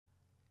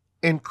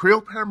In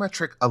Creo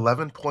Parametric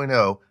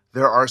 11.0,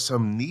 there are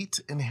some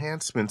neat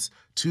enhancements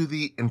to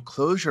the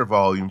enclosure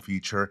volume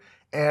feature,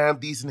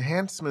 and these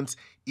enhancements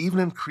even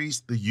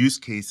increase the use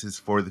cases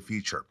for the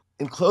feature.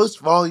 Enclosed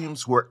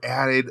volumes were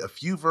added a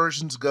few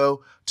versions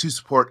ago to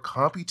support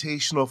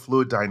computational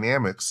fluid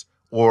dynamics,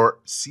 or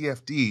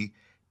CFD,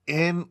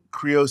 in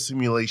Creo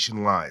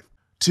Simulation Live.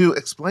 To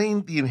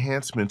explain the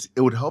enhancements,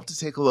 it would help to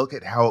take a look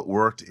at how it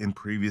worked in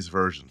previous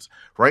versions.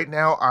 Right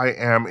now, I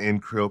am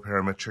in Creo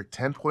Parametric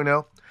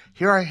 10.0.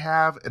 Here I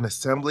have an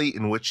assembly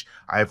in which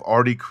I've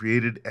already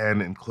created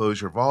an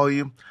enclosure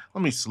volume.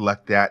 Let me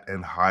select that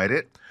and hide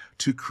it.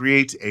 To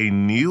create a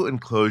new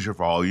enclosure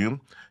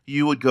volume,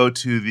 you would go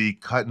to the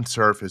Cut and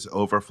Surface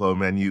Overflow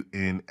menu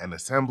in an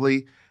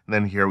assembly. And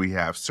then here we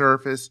have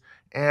Surface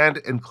and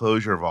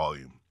Enclosure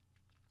Volume.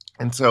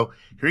 And so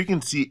here you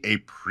can see a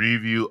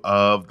preview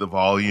of the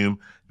volume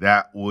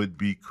that would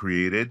be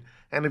created.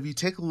 And if you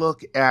take a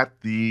look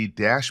at the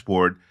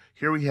dashboard,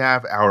 here we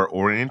have our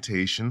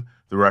orientation,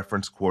 the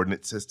reference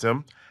coordinate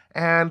system.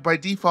 And by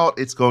default,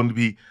 it's going to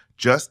be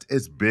just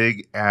as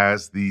big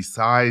as the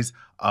size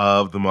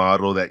of the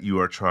model that you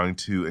are trying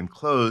to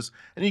enclose.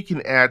 And you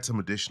can add some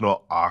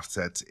additional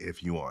offsets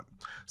if you want.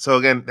 So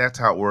again, that's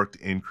how it worked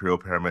in Creo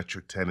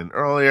Parametric 10 and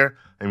earlier.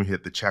 Let me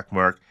hit the check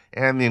mark,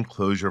 and the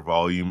enclosure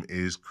volume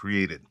is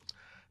created.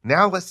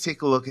 Now let's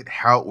take a look at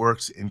how it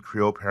works in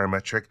Creo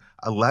Parametric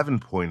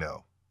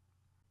 11.0.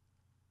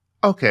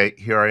 Okay,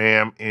 here I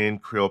am in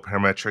Creo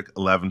Parametric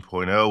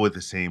 11.0 with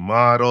the same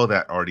model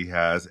that already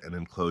has an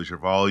enclosure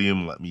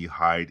volume. Let me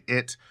hide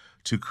it.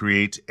 To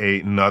create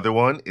another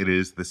one, it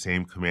is the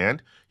same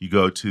command. You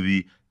go to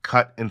the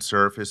Cut and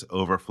Surface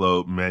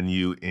Overflow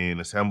menu in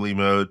assembly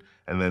mode,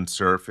 and then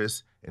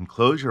Surface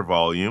Enclosure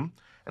Volume.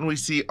 And we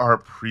see our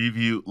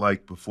preview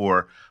like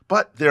before,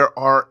 but there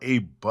are a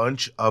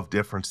bunch of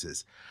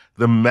differences.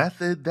 The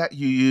method that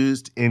you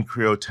used in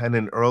Creo 10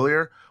 and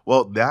earlier,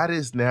 well, that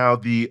is now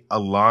the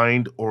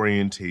aligned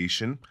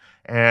orientation.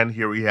 And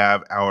here we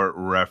have our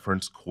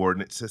reference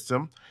coordinate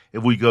system.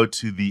 If we go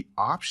to the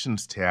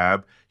Options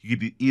tab, you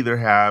could either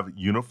have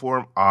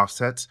uniform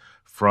offsets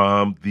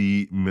from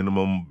the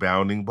minimum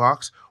bounding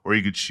box, or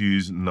you could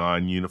choose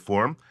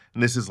non-uniform.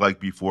 And this is like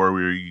before,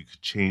 where you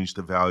could change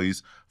the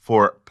values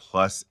for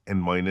plus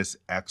and minus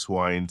X,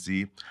 Y, and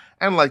Z.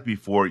 And like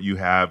before, you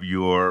have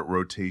your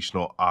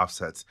rotational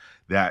offsets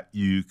that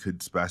you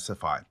could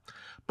specify.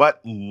 But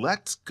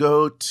let's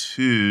go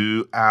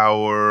to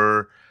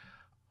our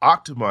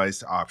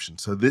optimized option.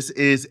 So this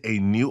is a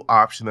new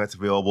option that's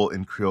available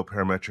in Creo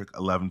Parametric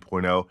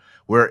 11.0,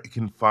 where it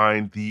can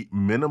find the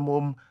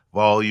minimum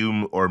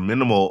volume or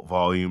minimal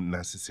volume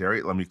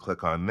necessary. Let me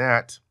click on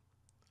that.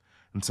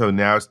 And so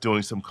now it's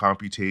doing some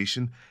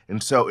computation.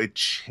 And so it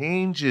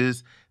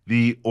changes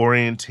the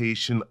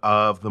orientation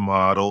of the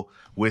model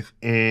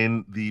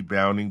within the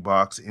bounding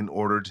box in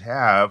order to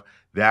have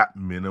that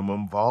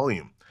minimum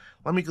volume.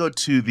 Let me go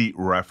to the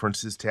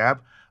References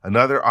tab.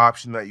 Another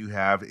option that you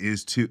have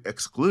is to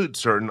exclude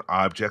certain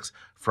objects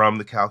from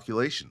the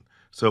calculation.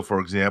 So for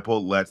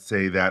example, let's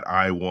say that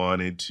I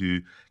wanted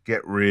to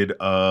get rid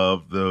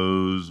of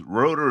those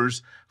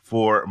rotors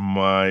for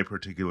my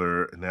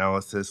particular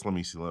analysis. Let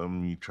me see, let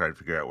me try to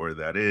figure out where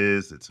that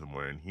is. It's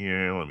somewhere in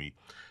here. Let me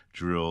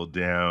drill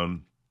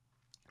down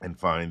and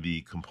find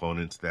the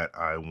components that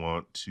I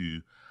want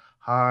to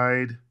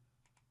hide.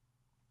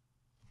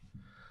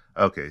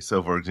 Okay,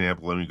 so for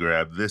example, let me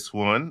grab this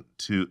one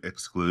to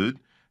exclude.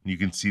 You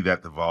can see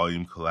that the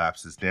volume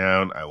collapses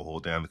down. I will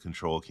hold down the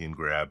Control key and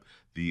grab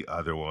the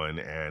other one,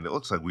 and it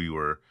looks like we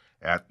were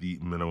at the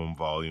minimum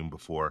volume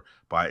before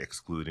by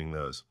excluding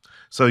those.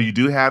 So you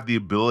do have the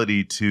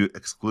ability to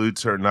exclude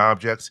certain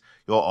objects.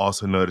 You'll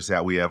also notice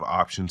that we have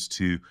options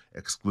to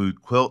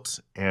exclude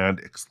quilts and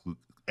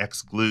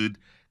exclude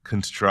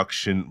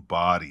construction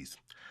bodies.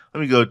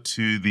 Let me go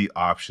to the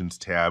Options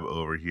tab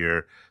over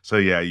here. So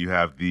yeah, you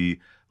have the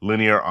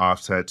linear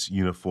offsets,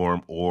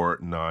 uniform or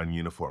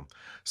non-uniform.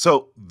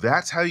 So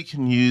that's how you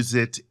can use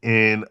it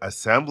in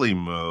assembly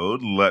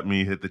mode. Let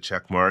me hit the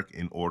check mark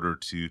in order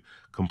to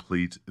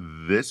complete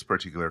this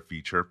particular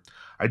feature.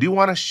 I do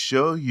want to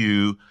show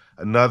you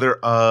another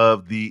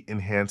of the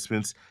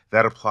enhancements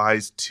that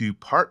applies to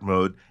part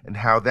mode and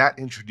how that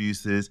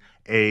introduces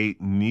a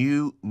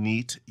new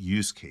neat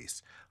use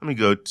case. Let me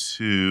go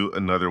to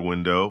another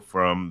window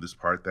from this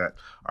part that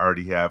I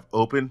already have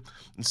open.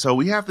 And so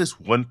we have this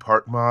one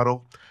part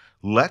model.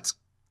 Let's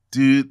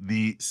do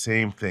the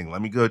same thing.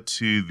 Let me go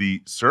to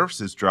the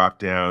Surfaces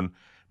drop-down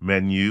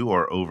menu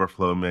or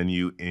overflow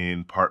menu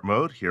in part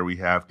mode. Here we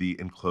have the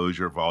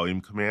Enclosure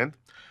Volume command,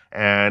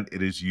 and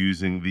it is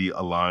using the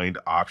aligned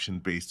option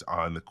based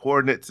on the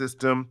coordinate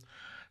system.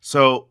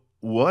 So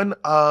one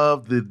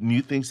of the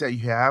new things that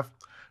you have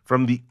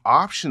from the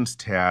Options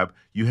tab,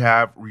 you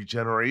have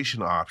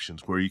regeneration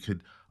options where you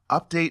could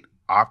update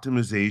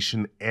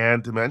optimization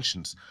and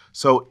dimensions.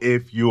 So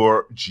if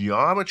your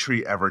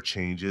geometry ever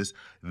changes,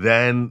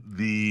 then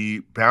the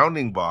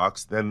bounding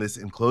box, then this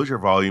enclosure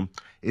volume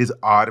is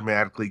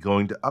automatically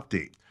going to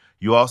update.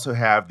 You also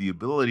have the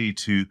ability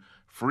to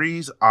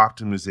freeze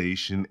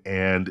optimization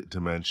and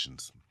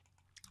dimensions.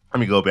 Let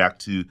me go back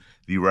to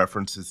the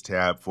References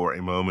tab for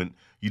a moment.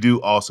 You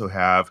do also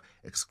have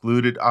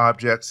excluded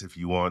objects if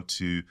you want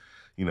to,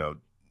 you know,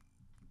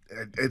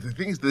 I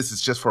think this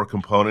is just for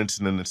components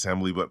in an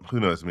assembly, but who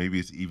knows, maybe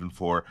it's even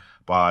for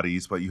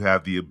bodies, but you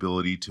have the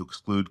ability to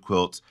exclude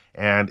quilts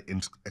and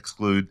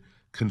exclude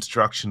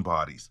construction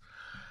bodies.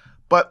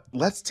 But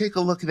let's take a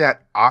look at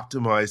that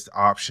optimized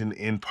option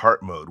in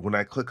part mode. When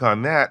I click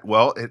on that,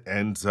 well, it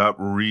ends up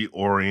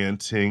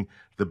reorienting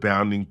the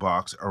bounding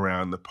box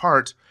around the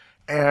part.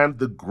 And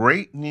the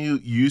great new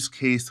use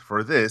case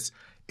for this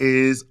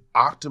is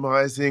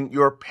optimizing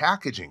your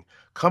packaging.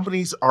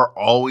 Companies are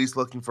always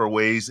looking for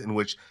ways in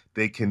which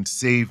they can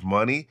save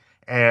money,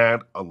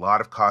 and a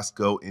lot of costs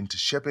go into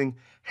shipping.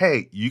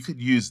 Hey, you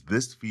could use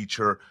this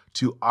feature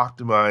to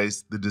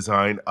optimize the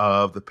design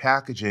of the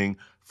packaging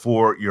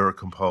for your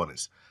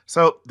components.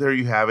 So there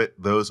you have it.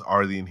 Those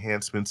are the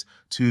enhancements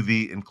to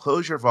the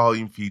Enclosure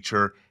Volume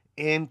feature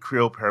in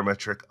Creo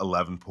Parametric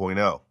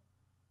 11.0.